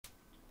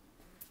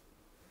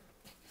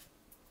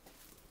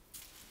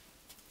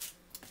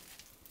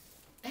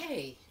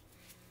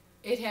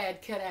it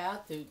had cut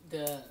out.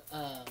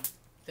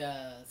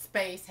 The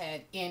space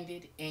had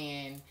ended,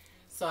 and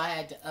so I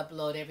had to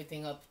upload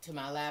everything up to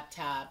my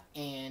laptop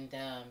and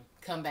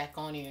come back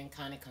on here and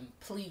kind of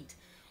complete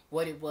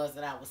what it was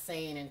that I was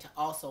saying, and to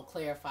also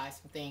clarify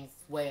some things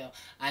as well.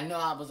 I know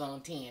I was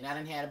on 10. I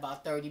done had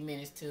about 30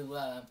 minutes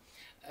to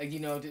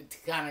to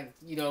kind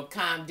of,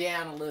 calm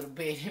down a little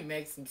bit and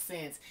make some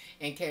sense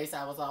in case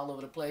I was all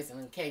over the place and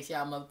in case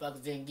y'all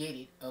motherfuckers didn't get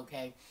it,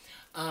 okay?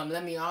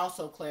 Let me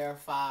also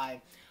clarify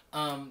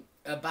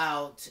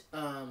about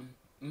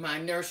my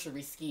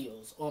nursery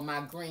skills, or my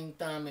green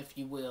thumb, if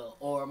you will,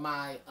 or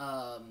my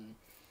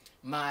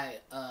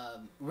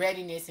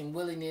readiness and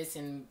willingness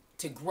and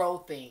to grow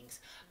things.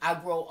 I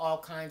grow all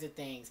kinds of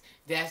things.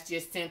 That's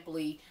just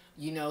simply,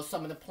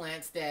 some of the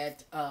plants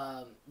that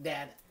I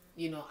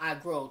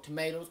grow: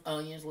 tomatoes,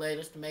 onions,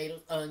 lettuce,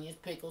 tomatoes, onions,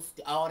 pickles,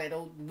 all that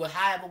old,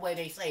 however way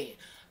they say it.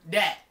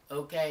 That,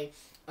 okay?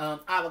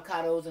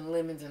 Avocados and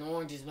lemons and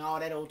oranges and all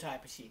that old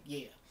type of shit.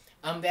 Yeah,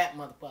 I'm that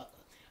motherfucker.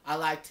 I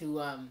like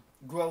to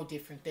grow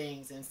different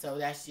things, and so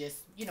that's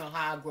just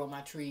how I grow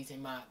my trees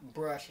and my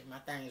brush and my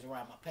things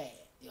around my pad.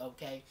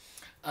 Okay,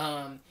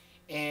 and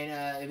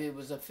if it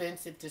was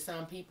offensive to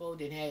some people,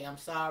 then hey, I'm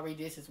sorry.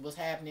 This is what's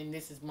happening.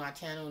 This is my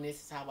channel, and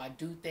this is how I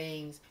do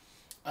things.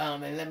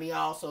 And let me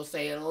also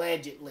say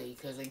allegedly,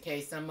 because in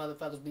case some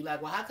motherfuckers be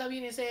like, well, how come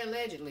you didn't say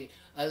allegedly?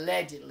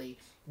 Allegedly,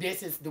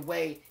 this is the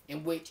way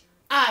in which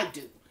I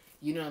do.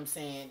 You know what I'm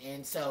saying?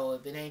 And so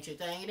if it ain't your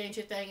thing, it ain't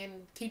your thing,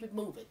 and keep it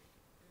moving.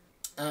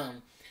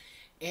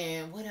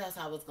 And what else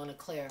I was going to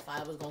clarify?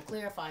 I was going to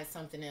clarify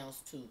something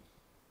else too.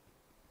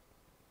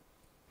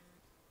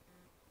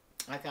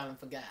 I kind of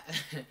forgot.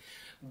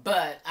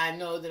 But I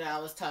know that I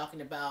was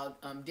talking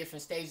about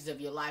different stages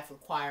of your life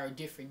require a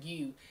different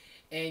you.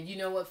 And you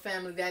know what,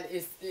 family?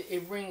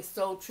 It rings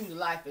so true to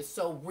life. It's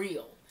so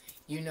real.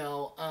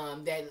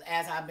 That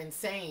as I've been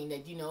saying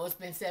that, it's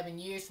been 7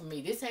 years for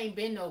me. This ain't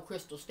been no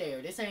crystal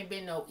stair. This ain't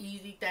been no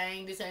easy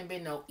thing. This ain't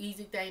been no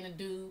easy thing to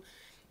do.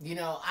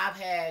 I've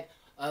had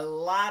a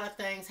lot of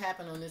things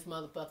happen on this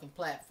motherfucking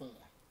platform.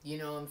 You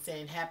know what I'm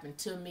saying? Happen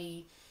to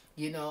me.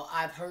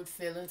 I've hurt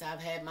feelings.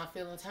 I've had my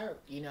feelings hurt.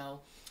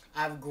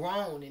 I've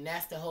grown, and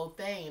that's the whole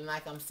thing. And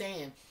like I'm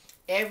saying,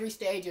 every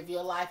stage of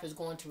your life is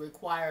going to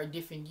require a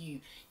different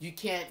you. You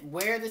can't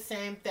wear the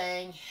same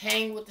thing,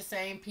 hang with the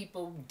same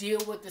people,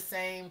 deal with the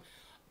same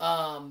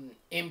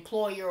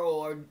employer,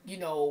 or,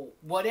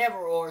 whatever,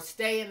 or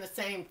stay in the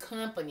same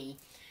company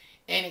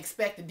and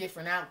expect a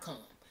different outcome.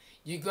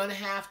 You're going to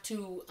have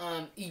to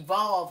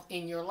evolve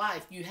in your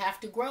life. You have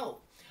to grow.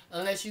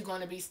 Unless you're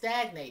going to be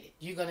stagnated.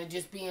 You're going to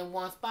just be in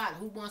one spot.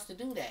 Who wants to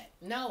do that?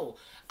 No.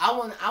 I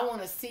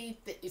want to see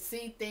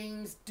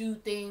things, do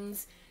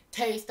things,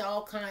 taste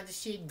all kinds of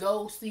shit,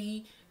 go,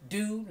 see,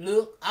 do,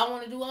 look. I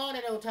want to do all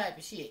that old type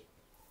of shit.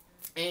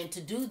 And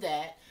to do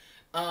that,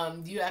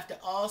 you have to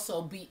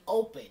also be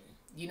open.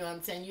 You know what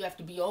I'm saying? You have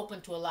to be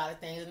open to a lot of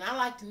things. And I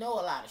like to know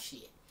a lot of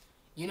shit.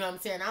 You know what I'm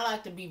saying? I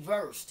like to be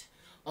versed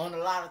on a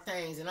lot of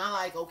things. And I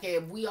like, okay,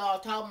 if we all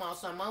talking about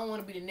something, I don't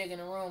want to be the nigga in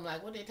the room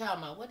like, what they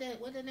talking about? What the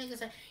nigga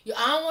say?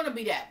 I don't want to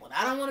be that one.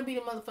 I don't want to be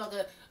the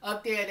motherfucker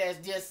up there that's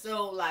just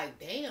so like,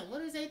 damn,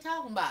 what is they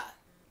talking about?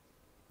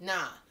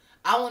 Nah.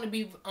 I want to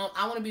be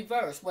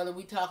versed, whether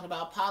we talking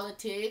about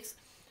politics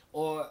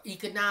or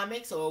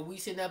economics, or we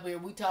sitting up here,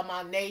 we talking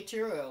about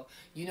nature, or,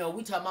 we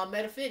talking about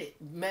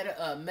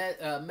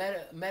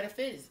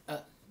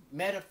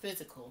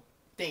metaphysical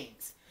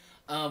things,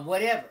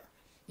 whatever.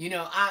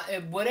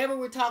 Whatever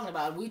we're talking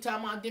about, we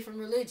talking about different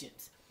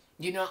religions.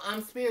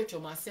 I'm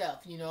spiritual myself.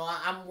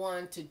 I'm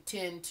one to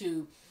tend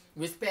to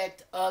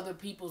respect other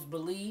people's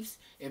beliefs.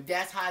 If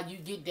that's how you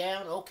get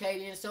down, okay,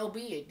 then so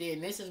be it.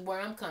 Then this is where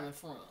I'm coming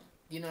from.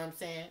 You know what I'm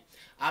saying?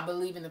 I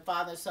believe in the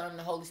Father, Son, and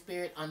the Holy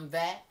Spirit. I'm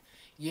that.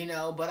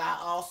 But I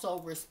also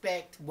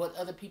respect what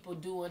other people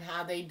do and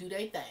how they do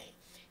their thing.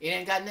 It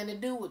ain't got nothing to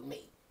do with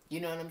me.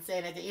 You know what I'm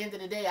saying? At the end of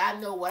the day, I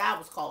know what I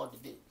was called to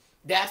do.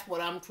 That's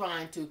what I'm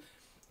trying to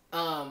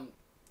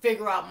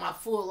figure out, my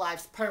full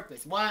life's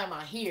purpose. Why am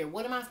I here?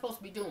 What am I supposed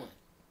to be doing?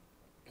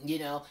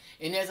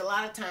 And there's a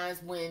lot of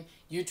times when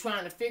you're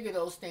trying to figure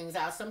those things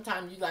out,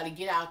 sometimes you got to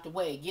get out the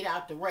way, get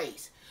out the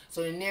race.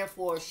 So then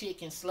therefore shit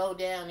can slow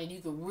down and you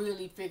can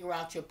really figure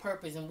out your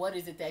purpose and what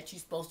is it that you're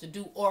supposed to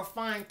do, or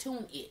fine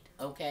tune it,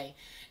 okay?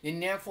 Then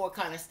therefore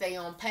kind of stay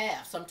on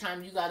path.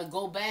 Sometimes you got to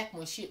go back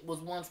when shit was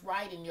once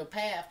right in your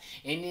path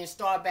and then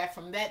start back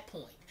from that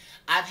point.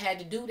 I've had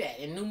to do that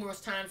in numerous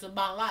times of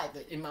my life,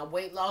 in my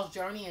weight loss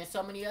journey and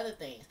so many other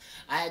things.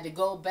 I had to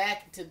go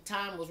back to the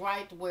time was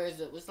right, to where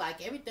it was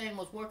like everything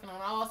was working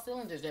on all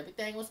cylinders.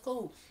 Everything was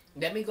cool.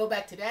 Let me go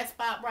back to that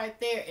spot right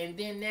there, and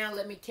then now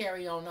let me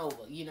carry on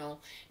over,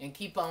 and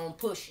keep on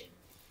pushing.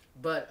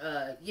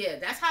 But, yeah,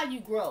 that's how you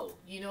grow.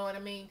 You know what I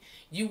mean?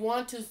 You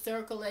want to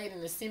circulate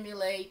and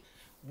assimilate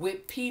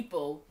with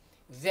people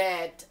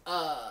that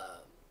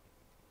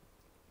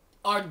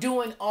are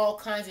doing all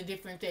kinds of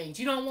different things.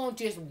 You don't want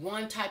just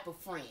one type of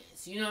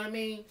friends. You know what I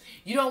mean?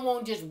 You don't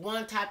want just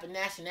one type of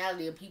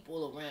nationality of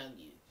people around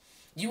you.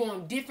 You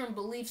on different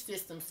belief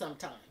systems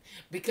sometimes.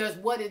 Because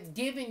what it's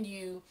giving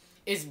you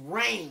is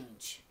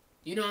range.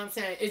 You know what I'm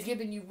saying? It's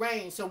giving you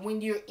range. So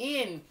when you're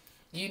in,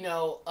 you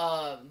know,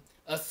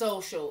 a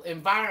social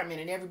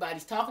environment and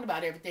everybody's talking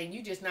about everything,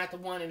 you just not the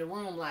one in the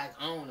room like,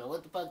 I don't know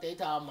what the fuck they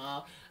talking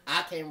about.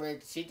 I can't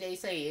read the shit they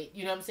said.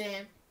 You know what I'm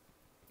saying?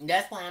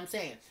 That's why I'm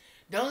saying,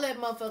 don't let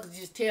motherfuckers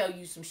just tell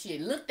you some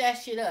shit. Look that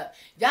shit up.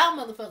 Y'all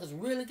motherfuckers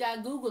really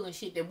got Google and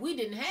shit that we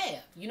didn't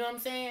have. You know what I'm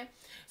saying?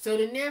 So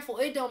then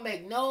therefore, it don't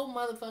make no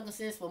motherfucking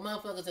sense for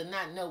motherfuckers to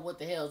not know what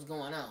the hell's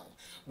going on.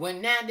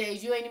 When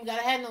nowadays, you ain't even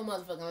gotta have no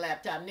motherfucking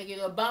laptop. Nigga,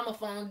 the Obama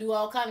phone do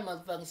all kind of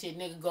motherfucking shit.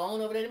 Nigga, go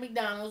on over there to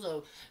McDonald's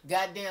or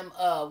goddamn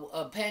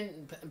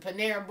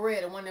Panera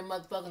Bread or one of them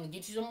motherfuckers and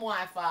get you some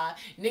Wi-Fi.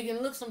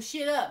 Nigga, look some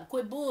shit up and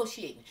quit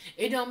bullshitting.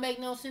 It don't make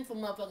no sense for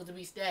motherfuckers to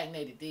be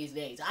stagnated these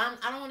days. I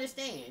don't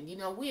understand. You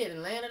know, we in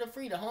the land of the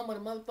free, the home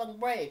of the motherfucking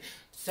brave.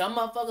 Some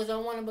motherfuckers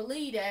don't want to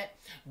believe that,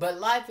 but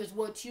life is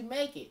what you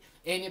make it.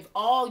 And if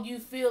all you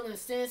feel and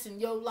sense in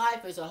your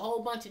life is a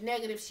whole bunch of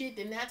negative shit,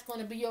 then that's going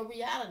to be your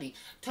reality.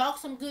 Talk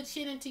some good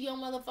shit into your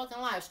motherfucking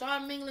life.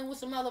 Start mingling with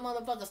some other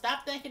motherfuckers.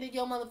 Stop thinking that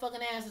your motherfucking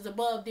ass is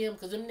above them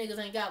because them niggas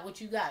ain't got what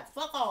you got.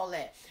 Fuck all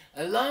that.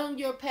 Along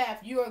your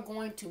path, you are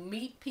going to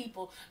meet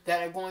people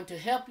that are going to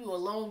help you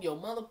along your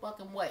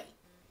motherfucking way.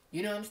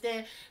 You know what I'm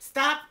saying?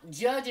 Stop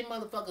judging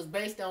motherfuckers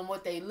based on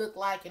what they look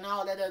like and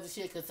all that other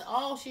shit, because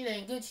all shit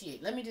ain't good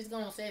shit. Let me just go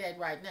and say that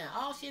right now.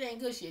 All shit ain't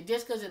good shit.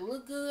 Just because it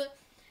look good,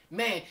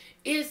 man,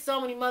 it's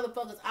so many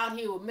motherfuckers out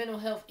here with mental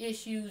health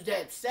issues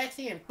that's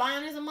sexy and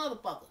fine as a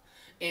motherfucker.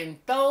 And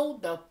throw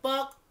the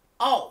fuck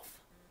off.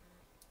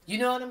 You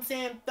know what I'm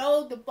saying?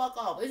 Throw the fuck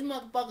off. There's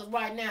motherfuckers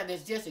right now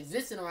that's just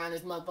existing around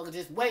this motherfucker,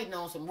 just waiting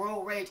on some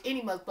road rage,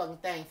 any motherfucking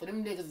thing for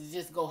them niggas to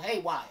just go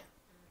haywire.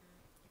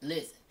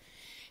 Listen.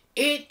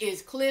 It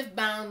is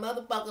cliff-bound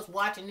motherfuckers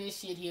watching this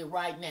shit here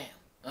right now.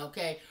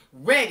 Okay?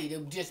 Ready to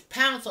just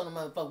pounce on the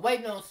motherfucker.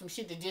 Waiting on some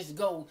shit to just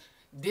go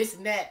this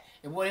and that.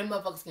 And where them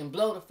motherfuckers can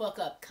blow the fuck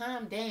up.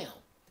 Calm down.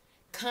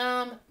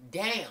 Calm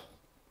down.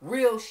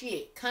 Real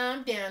shit.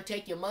 Calm down.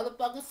 Take your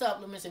motherfucking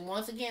supplements. And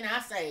once again,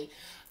 I say,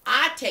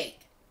 I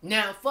take.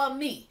 Now, for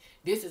me,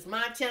 this is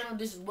my channel.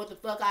 This is what the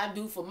fuck I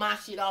do for my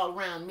shit all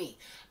around me.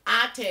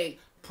 I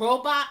take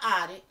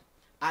probiotic.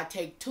 I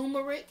take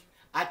turmeric.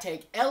 I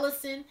take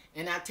Ellison,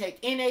 and I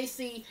take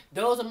NAC.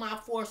 Those are my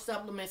 4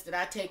 supplements that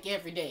I take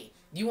every day.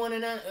 You want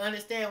to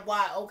understand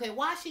why? Okay,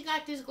 why she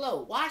got this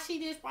glow? Why she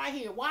this right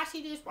here? Why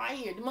she this right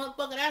here? The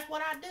motherfucker, that's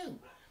what I do.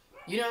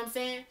 You know what I'm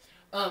saying?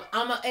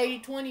 I'm an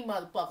 80-20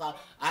 motherfucker.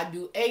 I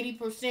do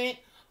 80%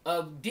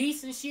 of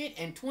decent shit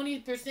and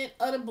 20%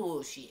 of the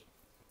bullshit.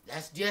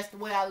 That's just the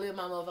way I live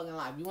my motherfucking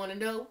life. You want to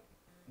know?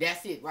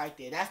 That's it right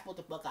there. That's what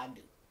the fuck I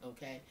do.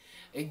 Okay?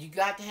 And you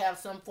got to have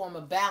some form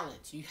of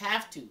balance. You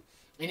have to.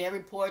 In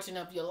every portion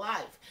of your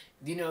life.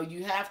 You know,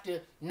 you have to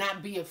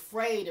not be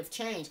afraid of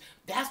change.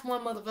 That's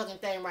one motherfucking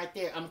thing right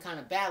there I'm kind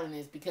of battling,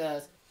 is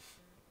because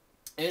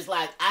it's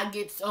like I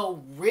get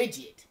so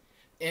rigid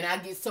and I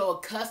get so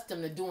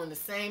accustomed to doing the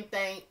same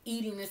thing,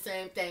 eating the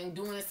same thing,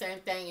 doing the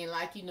same thing, and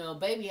like, you know,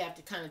 baby have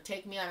to kind of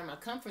take me out of my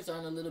comfort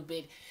zone a little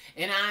bit,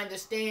 and I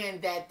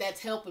understand that that's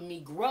helping me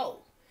grow.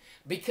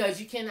 Because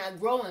you cannot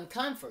grow in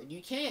comfort.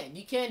 You can't.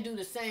 You can't do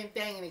the same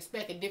thing and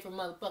expect a different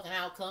motherfucking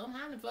outcome.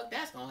 How the fuck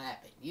that's gonna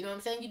happen? You know what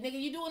I'm saying? You nigga,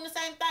 you doing the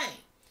same thing.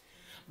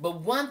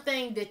 But one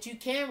thing that you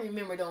can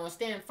remember though and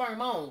stand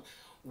firm on,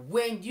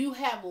 when you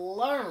have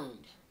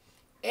learned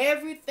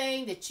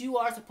everything that you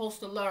are supposed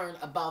to learn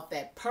about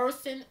that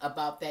person,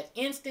 about that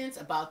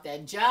instance, about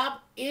that job,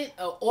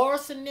 or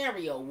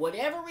scenario,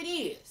 whatever it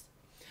is,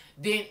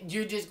 then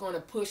you're just going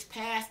to push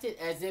past it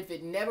as if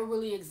it never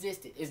really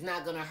existed. It's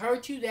not going to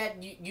hurt you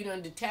that you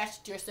done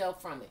detached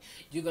yourself from it.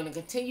 You're going to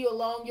continue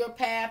along your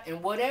path,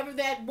 and whatever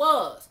that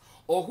was,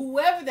 or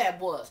whoever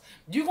that was,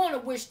 you're going to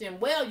wish them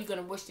well. You're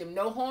going to wish them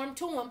no harm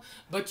to them,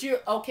 but you're,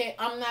 okay,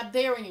 I'm not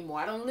there anymore.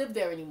 I don't live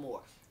there anymore.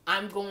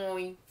 I'm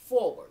going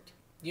forward.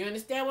 You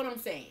understand what I'm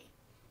saying?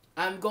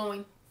 I'm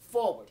going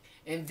forward.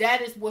 And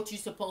that is what you're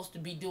supposed to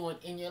be doing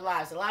in your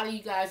lives. A lot of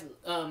you guys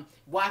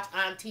watch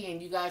Auntie and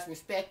you guys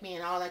respect me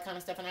and all that kind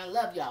of stuff. And I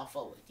love y'all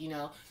for it, you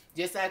know.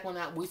 Just like when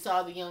we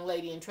saw the young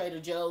lady in Trader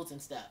Joe's and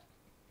stuff.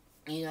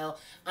 You know,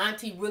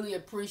 Auntie really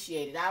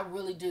appreciate it. I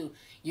really do.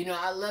 You know,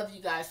 I love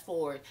you guys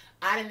for it.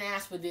 I didn't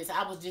ask for this.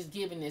 I was just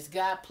giving this.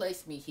 God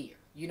placed me here.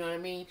 You know what I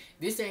mean?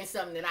 This ain't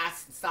something that I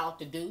sought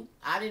to do.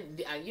 I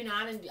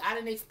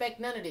didn't expect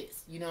none of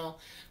this, you know.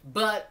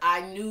 But I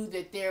knew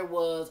that there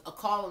was a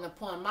calling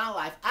upon my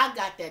life. I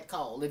got that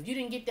call. If you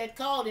didn't get that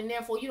call, then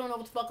therefore you don't know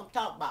what the fuck I'm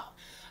talking about.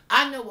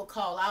 I know what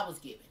call I was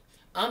given.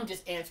 I'm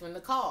just answering the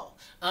call.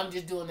 I'm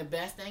just doing the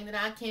best thing that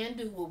I can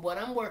do with what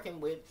I'm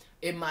working with.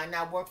 It might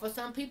not work for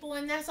some people,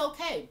 and that's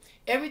okay.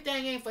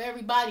 Everything ain't for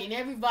everybody, and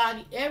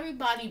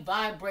everybody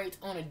vibrates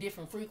on a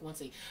different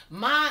frequency.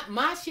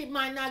 My shit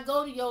might not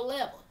go to your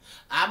level.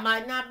 I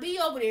might not be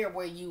over there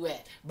where you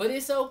at, but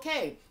it's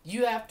okay.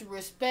 You have to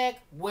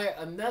respect where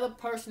another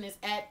person is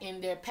at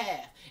in their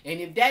path. And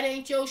if that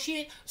ain't your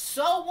shit,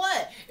 so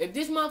what? If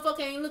this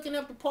motherfucker ain't looking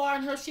up the par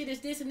and her shit is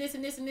this and this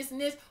and this and this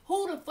and this,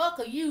 who the fuck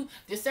are you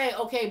to say,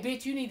 okay,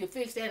 bitch, you need to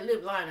fix that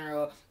lip liner,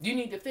 or you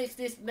need to fix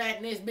this, that,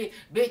 and this,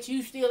 bitch,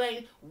 you still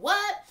ain't,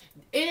 what?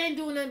 It ain't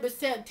doing nothing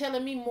but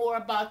telling me more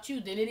about you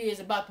than it is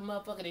about the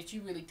motherfucker that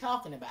you really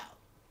talking about.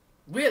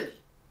 Really.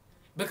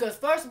 Because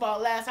first of all,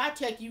 last I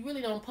checked, you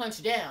really don't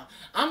punch down.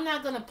 I'm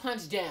not going to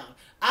punch down.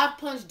 I've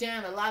punched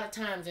down a lot of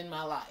times in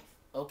my life.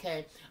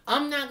 Okay?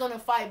 I'm not going to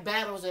fight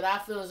battles that I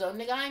feel as though,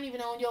 nigga, I ain't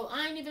even on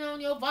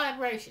your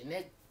vibration.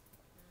 Nigga.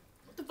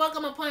 What the fuck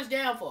I'm going to punch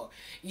down for?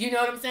 You know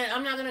what I'm saying?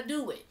 I'm not going to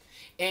do it.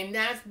 And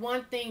that's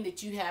one thing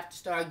that you have to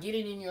start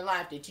getting in your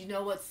life, that you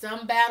know what,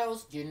 some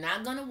battles you're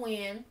not going to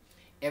win.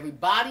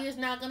 Everybody is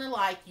not going to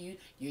like you.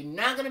 You're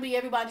not going to be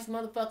everybody's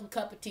motherfucking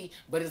cup of tea.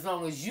 But as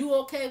long as you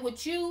okay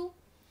with you,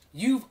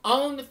 you've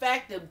owned the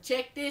fact of,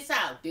 check this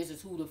out. This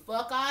is who the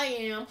fuck I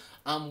am.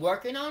 I'm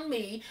working on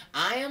me.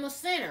 I am a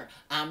sinner.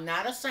 I'm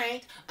not a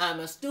saint. I'm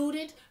a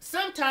student,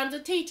 sometimes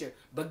a teacher.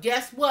 But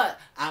guess what?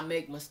 I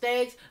make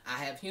mistakes. I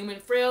have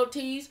human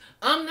frailties.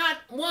 I'm not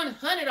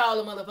 100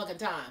 all the motherfucking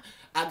time.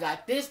 I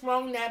got this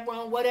wrong, that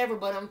wrong, whatever,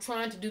 but I'm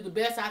trying to do the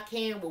best I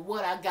can with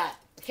what I got.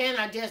 Can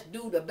I just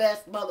do the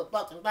best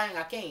motherfucking thing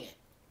I can?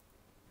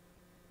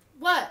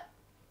 What?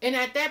 And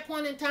at that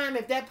point in time,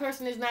 if that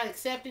person is not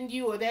accepting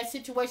you, or that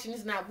situation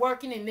is not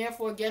working, and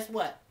therefore, guess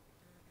what?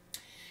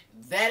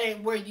 That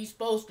ain't where you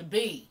supposed to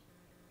be.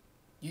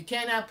 You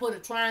cannot put a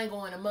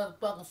triangle in a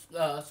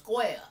motherfucking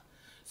square.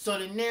 So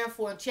then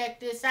therefore, check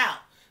this out.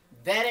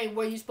 That ain't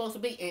where you supposed to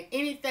be. And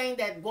anything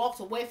that walks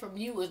away from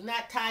you is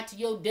not tied to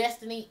your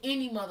destiny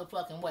any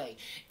motherfucking way.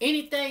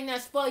 Anything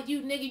that's for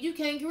you, nigga, you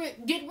can't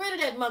get rid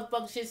of that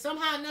motherfucking shit.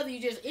 Somehow or another, you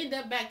just end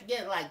up back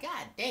together like,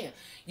 God damn.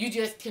 You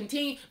just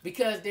continue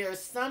because there's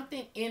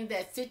something in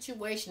that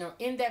situation or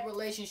in that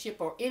relationship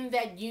or in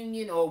that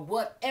union or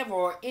whatever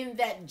or in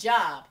that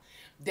job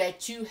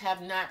that you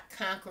have not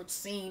conquered,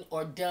 seen,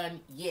 or done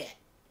yet.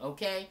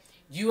 Okay?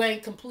 You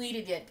ain't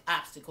completed that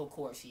obstacle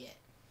course yet.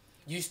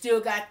 You still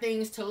got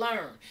things to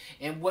learn.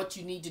 And what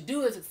you need to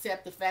do is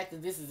accept the fact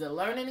that this is a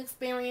learning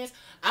experience.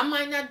 I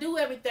might not do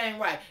everything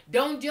right.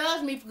 Don't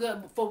judge me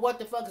for what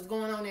the fuck is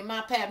going on in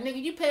my path.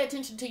 Nigga, you pay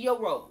attention to your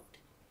road.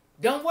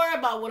 Don't worry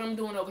about what I'm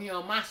doing over here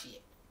on my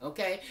shit.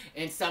 Okay?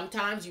 And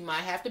sometimes you might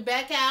have to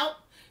back out.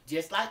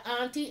 Just like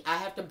Auntie, I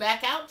have to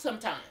back out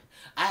sometimes.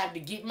 I have to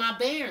get my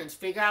bearings,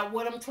 figure out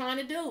what I'm trying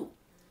to do.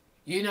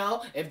 You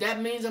know, if that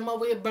means I'm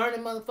over here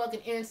burning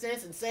motherfucking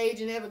incense and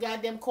sage in every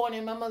goddamn corner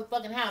in my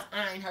motherfucking house,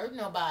 I ain't hurting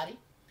nobody.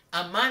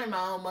 I'm minding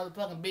my own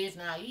motherfucking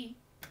business. I eat.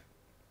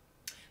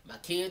 My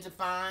kids are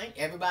fine.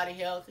 Everybody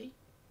healthy.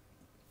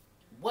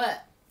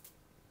 What?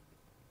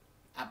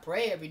 I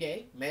pray every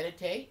day.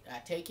 Meditate. I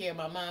take care of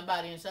my mind,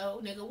 body, and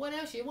soul. Nigga, what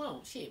else you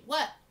want? Shit,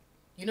 what?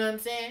 You know what I'm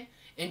saying?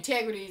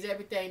 Integrity is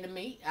everything to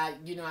me. I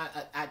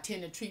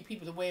tend to treat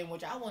people the way in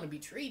which I want to be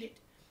treated.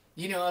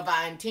 You know, if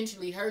I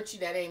intentionally hurt you,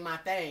 that ain't my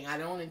thing. I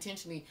don't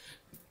intentionally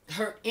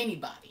hurt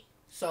anybody.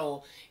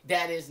 So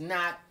that is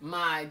not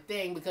my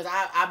thing because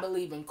I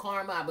believe in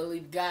karma. I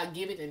believe God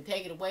give it and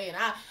take it away. And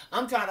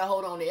I'm trying to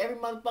hold on to every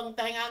motherfucking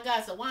thing I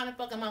got. So why the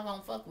fuck am I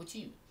going to fuck with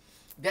you?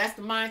 That's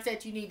the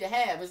mindset you need to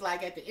have. It's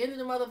like at the end of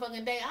the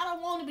motherfucking day, I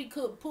don't want to be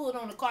pulled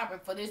on the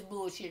carpet for this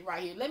bullshit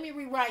right here. Let me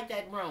rewrite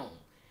that wrong.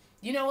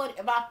 You know what?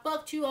 If I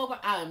fucked you over,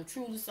 I am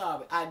truly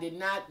sorry. I did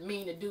not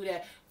mean to do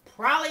that.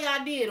 Probably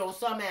I did on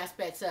some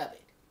aspects of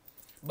it.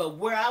 But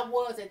where I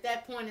was at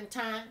that point in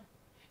time,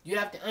 you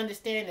have to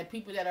understand that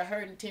people that are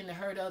hurting tend to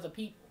hurt other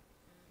people.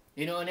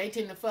 You know, and they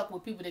tend to fuck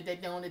with people that they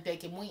know that they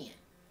can win.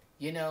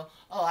 You know,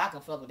 oh, I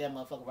can fuck with that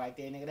motherfucker right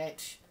there, nigga.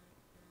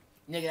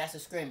 Nigga, that's a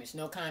scrimmage.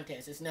 No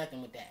contest. It's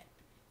nothing with that.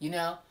 You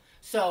know?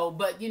 So,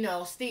 but, you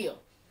know, still,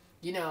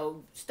 you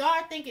know,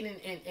 start thinking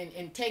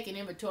and taking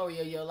inventory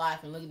of your life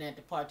and looking at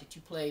the part that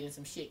you played in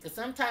some shit. Because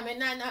sometimes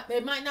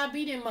it might not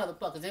be them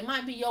motherfuckers. It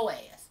might be your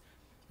ass.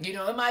 You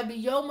know, it might be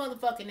your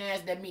motherfucking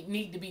ass that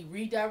need to be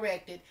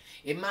redirected.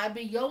 It might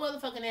be your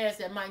motherfucking ass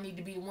that might need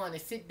to be the one to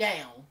sit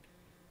down,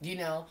 you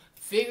know,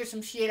 figure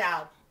some shit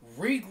out,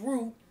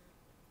 regroup,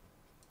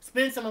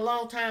 spend some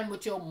alone time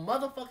with your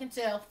motherfucking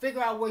self,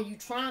 figure out where you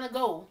trying to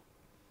go,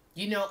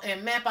 you know,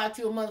 and map out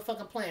your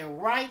motherfucking plan.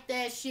 Write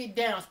that shit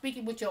down. Speak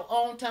it with your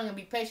own tongue and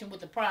be patient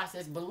with the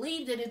process.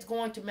 Believe that it's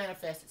going to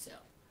manifest itself.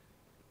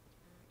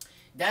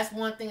 That's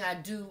one thing I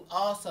do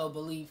also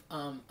believe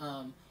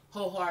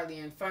wholeheartedly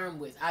and firm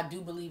with. I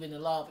do believe in the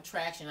law of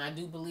attraction. I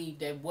do believe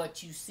that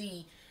what you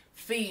see,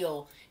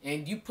 feel,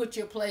 and you put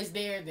your place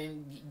there,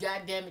 then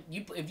goddamn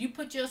it, if you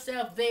put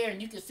yourself there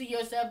and you can see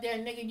yourself there,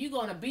 nigga, you're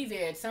gonna be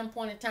there at some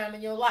point in time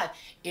in your life.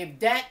 If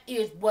that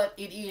is what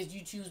it is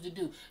you choose to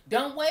do,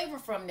 don't waver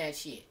from that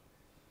shit.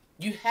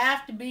 You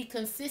have to be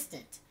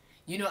consistent.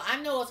 You know,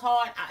 I know it's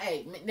hard.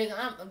 Hey,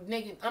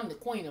 nigga, I'm the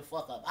queen of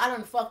fuck up. I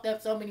done fucked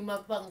up so many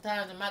motherfucking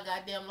times in my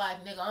goddamn life,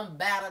 nigga. I'm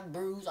battered,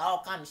 bruised,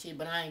 all kind of shit,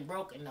 but I ain't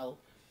broken, though.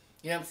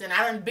 You know what I'm saying?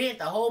 I done bent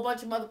a whole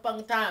bunch of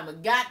motherfucking time,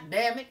 but god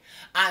damn it,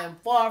 I am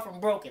far from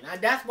broken.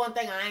 That's one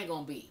thing I ain't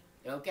gonna be.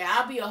 Okay?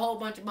 I'll be a whole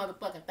bunch of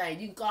motherfucking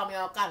things. You can call me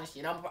all kind of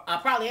shit.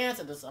 I'll probably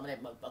answer to some of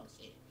that motherfucking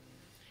shit.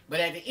 But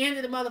at the end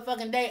of the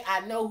motherfucking day,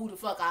 I know who the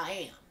fuck I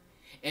am.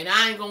 And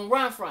I ain't gonna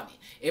run from it.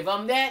 If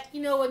I'm that,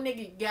 you know what,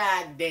 nigga,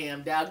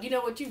 goddamn, dog. You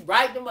know what, you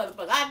right the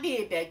motherfucker. I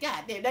did that.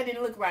 Goddamn, that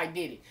didn't look right,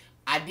 did it?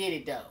 I did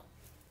it, though.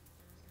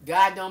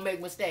 God don't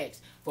make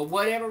mistakes. For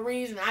whatever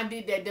reason, I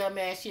did that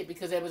dumbass shit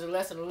because there was a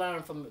lesson to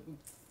learn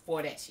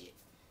for that shit.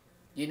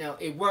 You know,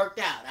 it worked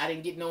out. I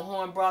didn't get no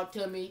harm brought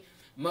to me.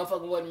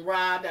 Motherfucker wasn't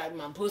robbed.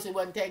 My pussy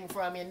wasn't taken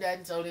from me and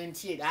nothing. So then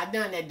shit, I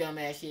done that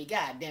dumbass shit.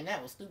 Goddamn,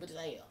 that was stupid as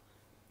hell.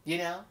 You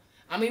know?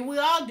 I mean, we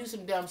all do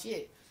some dumb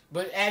shit.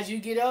 But as you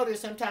get older,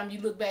 sometimes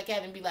you look back at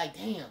it and be like,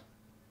 damn,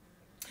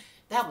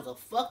 that was a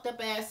fucked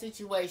up ass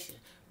situation.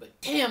 But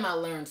damn, I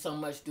learned so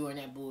much during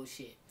that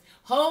bullshit.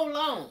 Hold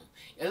on.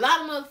 A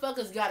lot of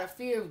motherfuckers got a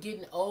fear of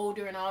getting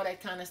older and all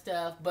that kind of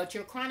stuff, but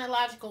your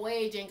chronological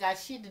age ain't got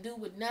shit to do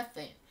with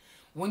nothing.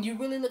 When you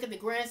really look at the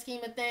grand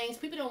scheme of things,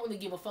 people don't really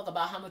give a fuck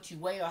about how much you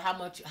weigh or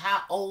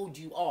how old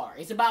you are.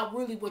 It's about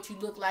really what you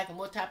look like and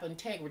what type of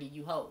integrity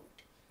you hold.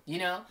 You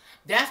know?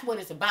 That's what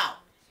it's about.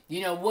 You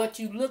know, what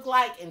you look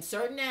like in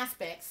certain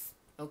aspects,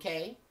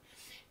 okay?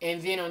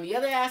 And then on the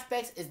other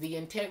aspects is the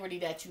integrity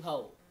that you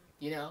hold,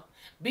 you know?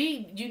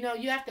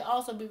 You have to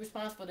also be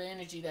responsible for the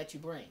energy that you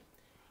bring.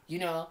 You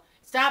know,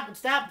 stop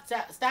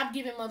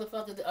giving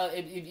motherfuckers,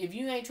 if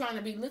you ain't trying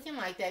to be looking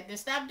like that, then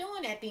stop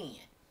doing that then.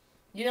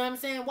 You know what I'm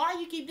saying? Why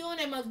you keep doing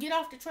that, mother? Get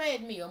off the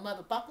treadmill,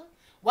 motherfucker.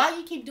 Why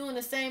you keep doing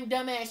the same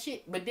dumbass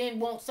shit, but then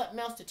want something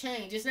else to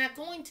change? It's not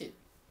going to.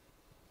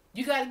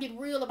 You gotta get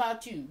real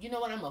about you. You know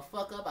what? I'm a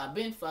fuck up. I've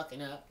been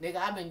fucking up. Nigga,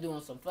 I've been doing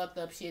some fucked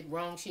up shit,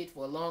 wrong shit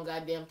for a long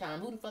goddamn time.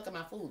 Who the fuck am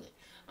I fooling?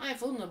 I ain't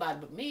fooling nobody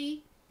but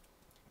me.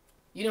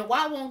 You know,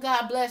 why won't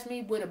God bless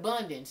me with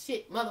abundance?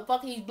 Shit,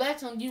 motherfucker, he's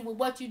blessing you with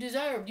what you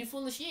deserve. You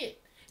full of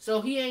shit. So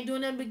he ain't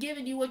doing nothing but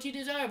giving you what you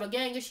deserve. A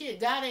gang of shit.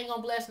 God ain't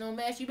gonna bless no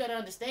mess. You better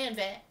understand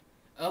that.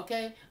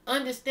 Okay?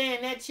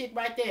 Understand that shit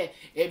right there.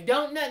 If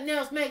don't nothing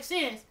else make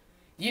sense,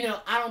 you know,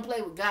 I don't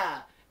play with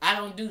God. I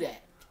don't do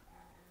that.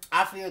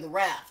 I fear the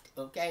wrath.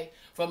 Okay,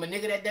 from a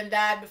nigga that done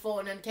died before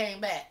and then came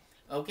back.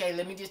 Okay,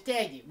 let me just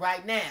tell you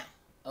right now.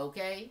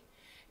 Okay,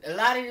 a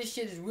lot of this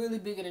shit is really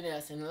bigger than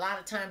us, and a lot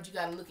of times you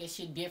gotta look at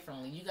shit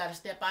differently. You gotta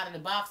step out of the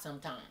box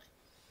sometimes.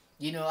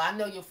 You know, I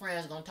know your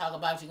friends gonna talk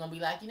about you, gonna be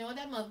like, you know what,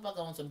 that motherfucker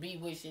on some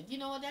B-wish shit. You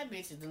know what, that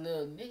bitch is a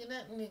little nigga.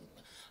 That nigga,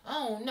 I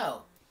don't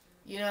know.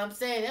 You know what I'm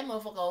saying? That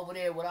motherfucker over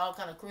there with all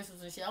kind of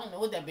crystals and shit. I don't know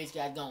what that bitch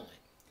got going.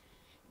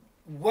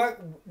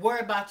 Worry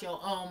about your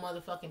own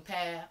motherfucking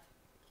path.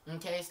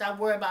 Okay, stop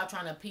worrying about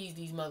trying to appease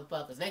these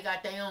motherfuckers. They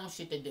got their own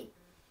shit to do.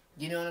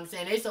 You know what I'm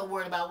saying? They so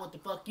worried about what the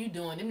fuck you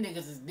doing. Them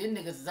niggas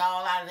is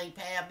all out of their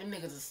path. Them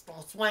niggas is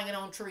swinging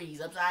on trees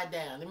upside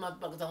down. Them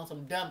motherfuckers on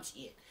some dumb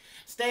shit.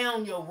 Stay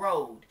on your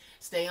road.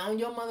 Stay on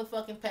your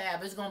motherfucking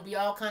path. It's gonna be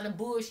all kind of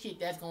bullshit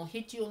that's gonna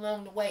hit you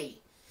along the way.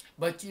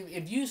 But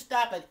if you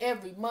stop at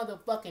every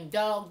motherfucking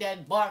dog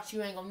that barks,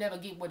 you ain't gonna never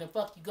get where the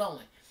fuck you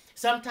going.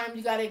 Sometimes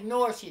you gotta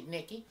ignore shit,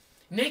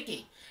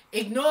 Nikki.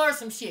 Ignore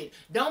some shit.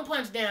 Don't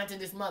punch down to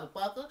this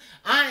motherfucker.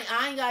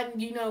 I ain't got,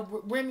 you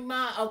know, Remy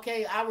Ma,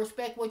 okay, I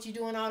respect what you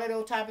doing, all that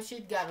old type of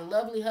shit. Got a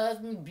lovely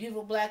husband,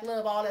 beautiful black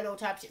love, all that old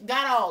type of shit.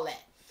 Got all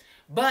that.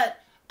 But,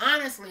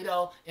 honestly,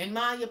 though, in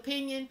my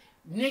opinion,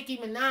 Nicki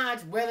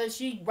Minaj, whether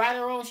she write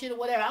her own shit or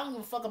whatever, I don't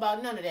give a fuck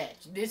about none of that.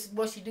 This is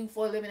what she do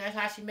for a living. That's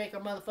how she make her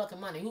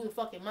motherfucking money. Who the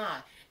fuck am I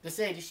to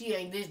say that she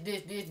ain't this,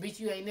 bitch,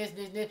 you ain't this.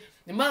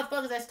 The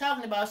motherfuckers that's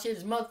talking about shit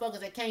is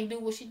motherfuckers that can't do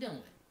what she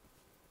doing.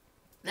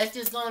 Let's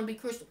just go and be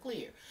crystal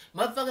clear.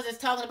 Motherfuckers that's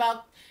talking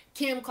about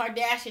Kim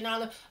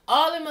Kardashian,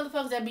 all them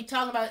motherfuckers that be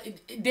talking about,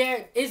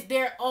 it's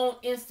their own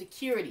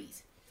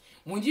insecurities.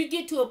 When you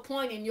get to a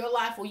point in your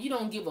life where you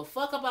don't give a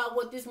fuck about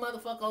what this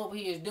motherfucker over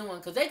here is doing,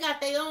 because they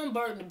got their own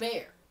burden to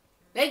bear.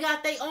 They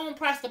got their own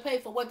price to pay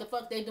for what the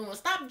fuck they doing.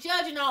 Stop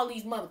judging all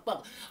these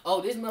motherfuckers.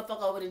 Oh, this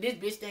motherfucker over there, this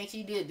bitch thinks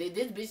she did.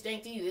 This bitch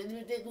thinks he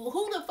did.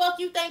 Who the fuck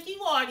you think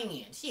you are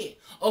then? Shit.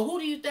 Or who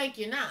do you think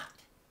you're not?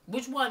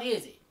 Which one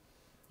is it?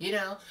 You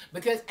know,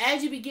 because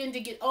as you begin to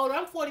get older,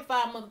 I'm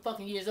 45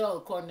 motherfucking years old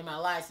according to my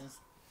license.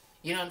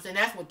 You know what I'm saying?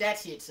 That's what that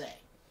shit say.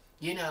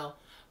 You know,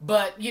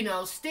 but, you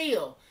know,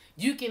 still,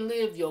 you can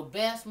live your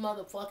best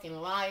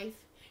motherfucking life.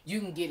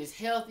 You can get as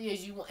healthy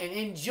as you want and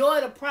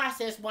enjoy the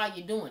process while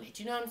you're doing it.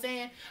 You know what I'm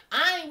saying?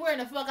 I ain't where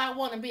the fuck I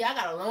want to be. I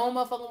got a long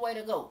motherfucking way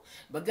to go.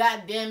 But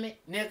God damn it,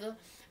 nigga,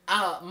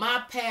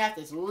 my path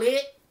is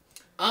lit.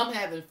 I'm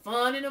having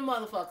fun in a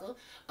motherfucker.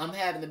 I'm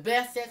having the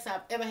best sex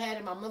I've ever had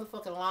in my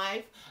motherfucking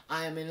life.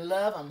 I am in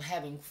love. I'm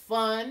having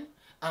fun.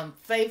 I'm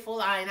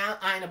faithful. I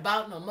ain't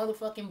about no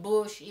motherfucking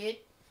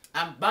bullshit.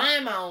 I'm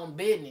buying my own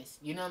business.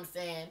 You know what I'm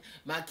saying?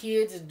 My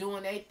kids is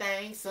doing their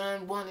thing.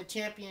 Son won the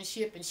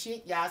championship and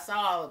shit. Y'all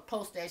saw I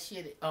post that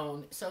shit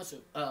on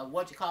social,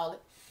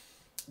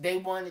 They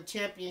won the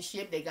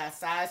championship. They got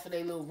size for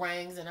their little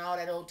rings and all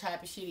that old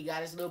type of shit. He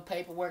got his little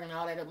paperwork and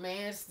all that.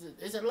 Man,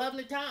 it's a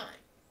lovely time.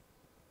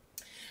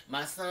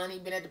 My son, he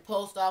been at the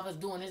post office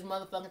doing his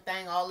motherfucking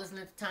thing all this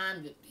little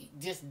time,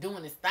 just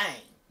doing his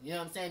thing. You know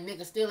what I'm saying?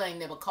 Nigga still ain't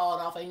never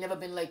called off. Ain't never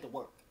been late to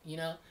work, you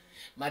know?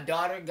 My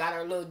daughter got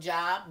her little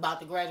job,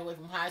 about to graduate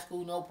from high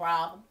school, no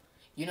problem.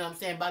 You know what I'm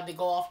saying? About to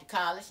go off to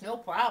college, no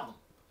problem.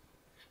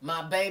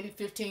 My baby,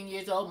 15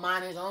 years old,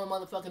 minding his own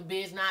motherfucking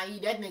business.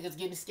 That nigga's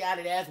getting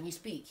scouted as we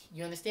speak.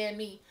 You understand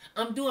me?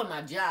 I'm doing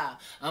my job.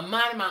 I'm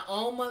minding my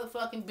own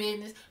motherfucking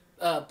business.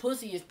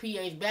 Pussy is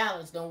pH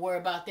balanced. Don't worry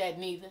about that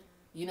neither.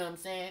 You know what I'm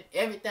saying?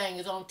 Everything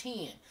is on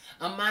 10.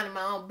 I'm minding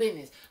my own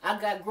business. I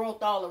got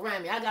growth all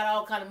around me. I got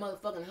all kind of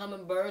motherfucking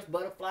hummingbirds,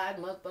 butterflies,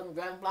 motherfucking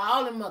dragonflies,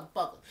 all them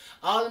motherfuckers.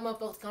 All them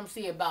motherfuckers come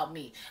see about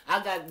me.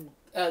 I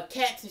got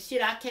cats and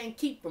shit I can't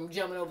keep from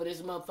jumping over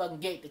this motherfucking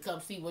gate to come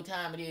see what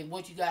time it is,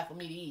 what you got for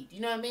me to eat.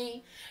 You know what I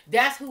mean?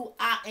 That's who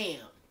I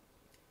am.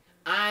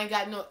 I ain't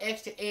got no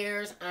extra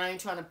airs. I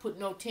ain't trying to put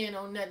no 10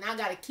 on nothing. I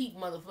got to keep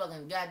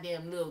motherfucking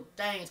goddamn little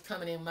things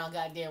coming in my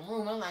goddamn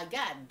room. I'm like,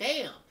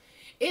 goddamn.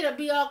 It'll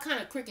be all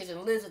kind of crickets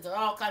and lizards and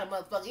all kind of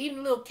motherfuckers.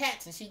 Even little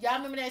cats and shit. Y'all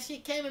remember that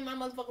shit came in my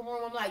motherfucking room?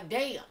 I'm like,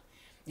 damn.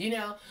 You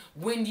know,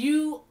 when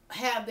you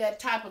have that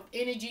type of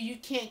energy, you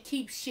can't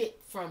keep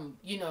shit from,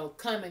 you know,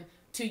 coming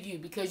to you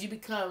because you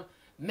become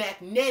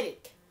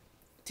magnetic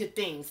to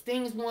things.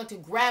 Things want to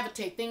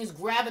gravitate. Things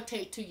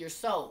gravitate to your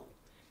soul.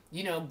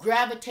 You know,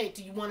 gravitate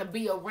to you, want to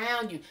be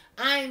around you.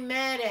 I ain't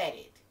mad at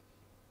it.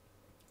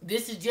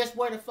 This is just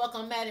where the fuck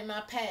I'm at in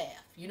my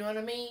path. You know what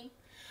I mean?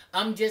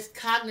 I'm just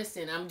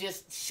cognizant. I'm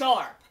just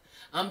sharp.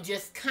 I'm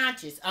just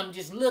conscious. I'm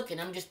just looking.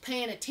 I'm just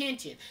paying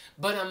attention.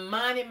 But I'm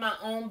minding my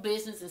own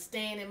business and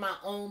staying in my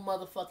own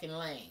motherfucking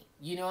lane.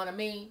 You know what I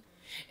mean?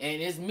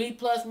 And it's me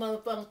plus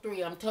motherfucking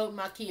 3. I'm toting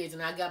my kids.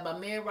 And I got my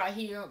man right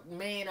here.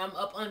 Man, I'm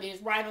up under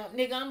his right arm.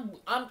 Nigga,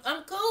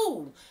 I'm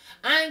cool.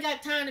 I ain't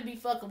got time to be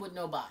fucking with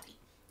nobody.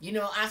 You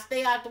know, I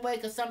stay out the way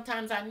because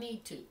sometimes I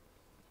need to.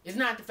 It's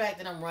not the fact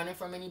that I'm running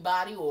from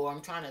anybody or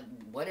I'm trying to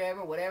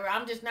whatever.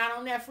 I'm just not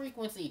on that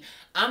frequency.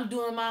 I'm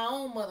doing my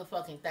own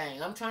motherfucking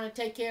thing. I'm trying to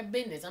take care of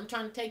business. I'm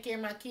trying to take care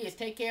of my kids,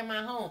 take care of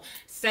my home,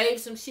 save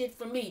some shit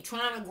for me,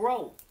 trying to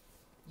grow.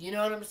 You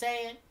know what I'm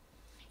saying?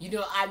 You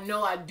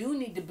know I do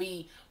need to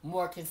be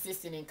more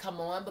consistent and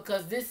come on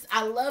because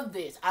I love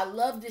this. I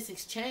love this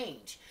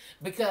exchange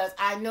because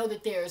I know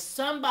that there is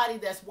somebody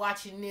that's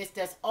watching this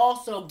that's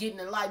also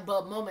getting a light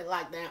bulb moment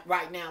like that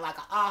right now, like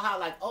a aha,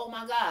 like, oh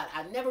my God,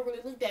 I never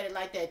really looked at it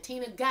like that.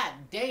 Tina, God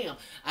damn,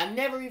 I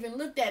never even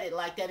looked at it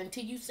like that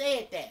until you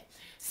said that.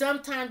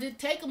 Sometimes it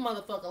take a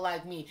motherfucker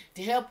like me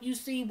to help you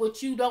see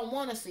what you don't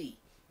want to see.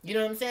 You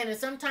know what I'm saying? And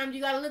sometimes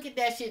you gotta look at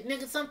that shit.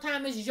 Nigga,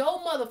 sometimes it's your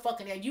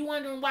motherfucking head. You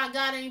wondering why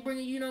God ain't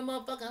bringing you no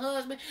motherfucking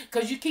husband?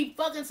 Because you keep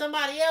fucking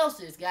somebody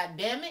else's. God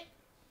damn it.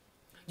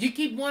 You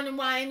keep wondering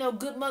why ain't no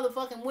good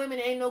motherfucking women,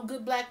 ain't no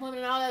good black women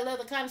and all that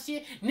other kind of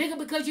shit. Nigga,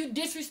 because you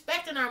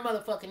disrespecting our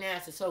motherfucking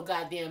asses so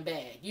goddamn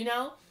bad. You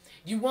know?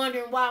 You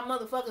wondering why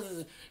motherfuckers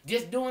is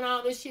just doing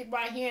all this shit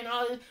right here and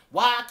all this.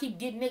 Why I keep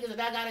getting niggas that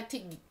I gotta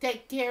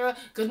take care of.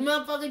 Because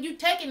motherfuckers, you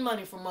taking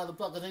money from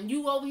motherfuckers. And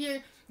you over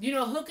here, you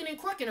know, hooking and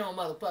crooking on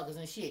motherfuckers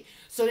and shit.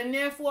 So then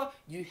therefore,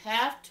 you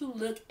have to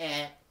look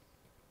at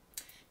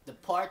the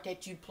part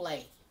that you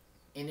play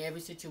in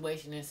every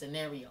situation and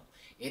scenario.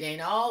 It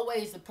ain't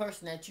always the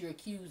person that you're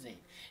accusing.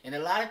 And a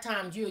lot of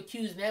times you're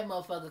accusing that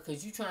motherfucker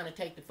because you're trying to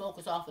take the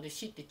focus off of the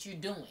shit that you're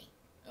doing.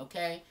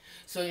 Okay?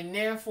 So then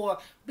therefore,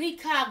 be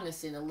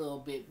cognizant a little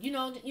bit. You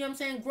know what I'm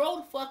saying? Grow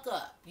the fuck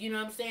up. You know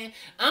what I'm saying?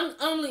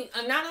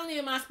 Not only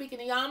am I speaking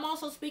to y'all, I'm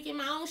also speaking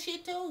my own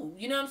shit too.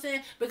 You know what I'm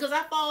saying? Because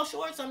I fall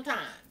short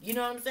sometimes. You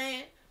know what I'm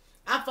saying?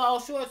 I fall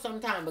short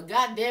sometimes, but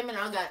goddamn it,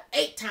 I got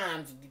 8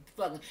 times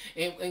fucking,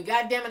 and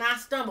goddamn it, I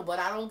stumble, but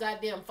I don't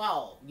goddamn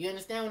fall. You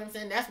understand what I'm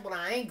saying? That's what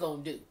I ain't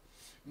gonna do.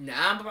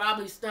 Now, I'm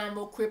probably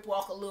stumble, crip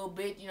walk a little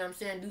bit, you know what I'm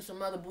saying, do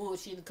some other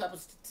bullshit, a couple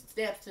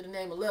steps to the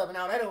name of love and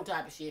all that old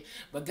type of shit,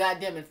 but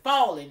goddamn it,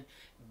 falling,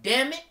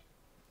 damn it,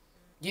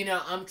 you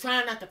know, I'm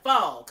trying not to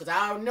fall, because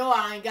I know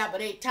I ain't got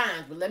but 8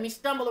 times, but let me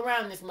stumble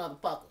around this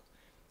motherfucker,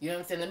 you know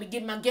what I'm saying, let me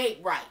get my gait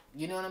right,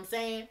 you know what I'm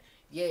saying,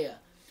 yeah,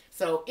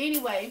 so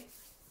anyway,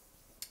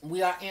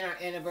 we are in our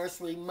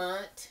anniversary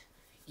month.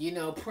 You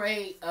know,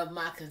 pray of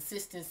my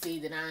consistency,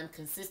 that I'm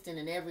consistent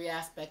in every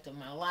aspect of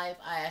my life.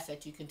 I ask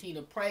that you continue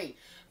to pray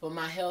for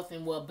my health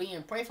and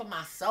well-being. Pray for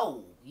my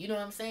soul. You know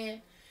what I'm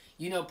saying?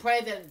 You know,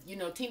 pray that, you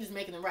know, Tina's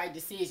making the right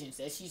decisions.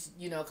 That she's,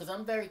 you know, because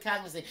I'm very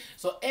cognizant.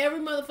 So every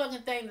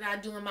motherfucking thing that I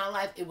do in my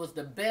life, it was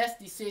the best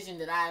decision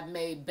that I've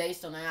made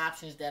based on the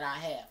options that I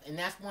have. And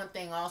that's one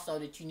thing also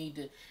that you need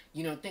to,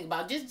 you know, think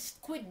about.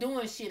 Just quit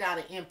doing shit out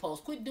of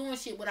impulse. Quit doing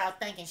shit without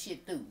thinking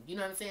shit through. You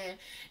know what I'm saying?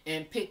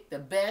 And pick the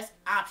best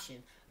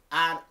option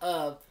out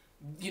of,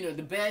 you know,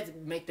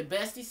 make the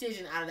best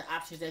decision out of the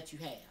options that you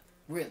have.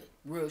 Really.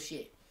 Real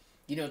shit.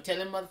 You know, tell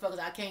them motherfuckers,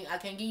 I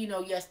can't give you no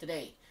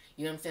yesterday.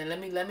 You know what I'm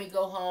saying? Let me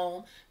go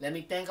home. Let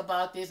me think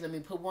about this. Let me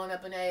put one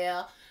up in the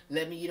air.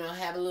 Let me, you know,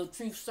 have a little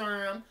truth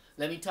serum.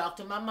 Let me talk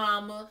to my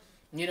mama.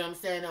 You know what I'm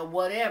saying, or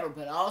whatever.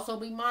 But also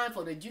be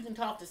mindful that you can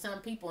talk to some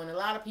people, and a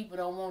lot of people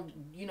don't want,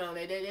 you know,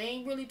 they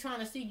ain't really trying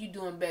to see you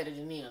doing better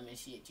than them and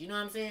shit. You know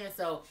what I'm saying?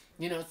 So,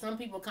 you know, some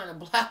people kind of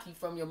block you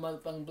from your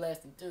motherfucking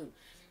blessing too.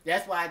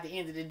 That's why at the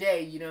end of the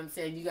day, you know what I'm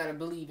saying, you got to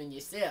believe in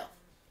yourself.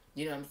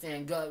 You know what I'm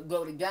saying?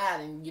 Go to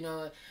God, and you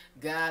know,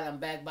 God, I'm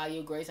back by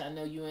your grace. I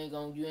know you ain't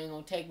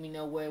gonna take me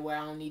nowhere where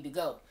I don't need to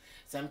go.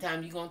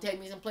 Sometimes you gonna take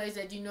me someplace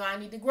that you know I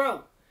need to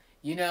grow.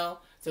 You know,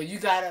 so you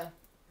gotta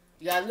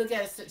look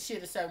at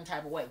shit a certain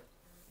type of way.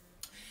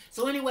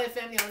 So anyway,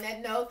 family, on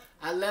that note,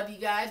 I love you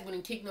guys. We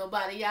didn't kick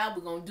nobody out.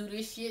 We're gonna do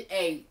this shit.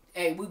 Hey,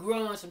 we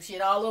growing some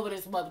shit all over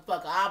this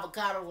motherfucker.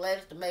 Avocados,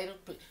 lettuce, tomatoes,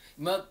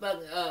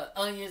 motherfucking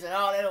onions, and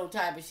all that old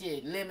type of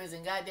shit. Lemons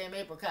and goddamn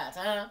apricots,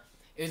 huh?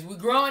 Is we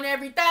growing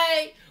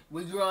everything?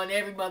 We growing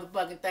every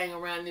motherfucking thing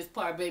around this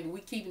part, baby.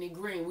 We keeping it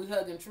green. We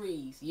hugging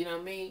trees. You know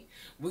what I mean?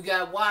 We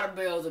got water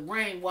barrels of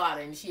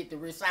rainwater and shit to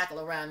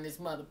recycle around this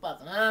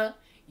motherfucker, huh?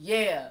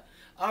 Yeah.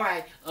 All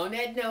right. On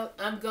that note,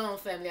 I'm gone,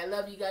 family. I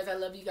love you guys. I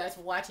love you guys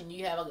for watching.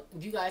 You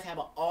guys have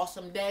an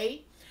awesome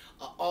day,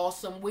 an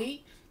awesome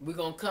week. We're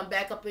gonna come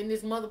back up in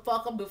this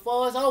motherfucker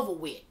before it's over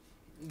with.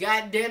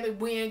 God damn it,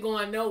 we ain't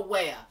going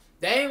nowhere.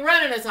 They ain't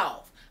running us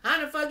off. How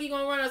the fuck you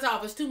gonna run us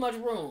off? It's too much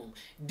room.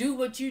 Do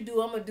what you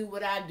do. I'm gonna do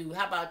what I do.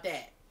 How about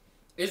that?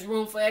 There's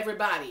room for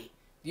everybody.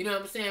 You know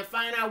what I'm saying?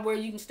 Find out where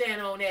you can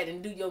stand on that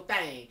and do your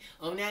thing.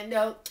 On that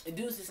note,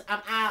 deuces, I'm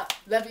out.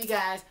 Love you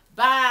guys.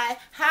 Bye.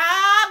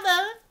 Hi.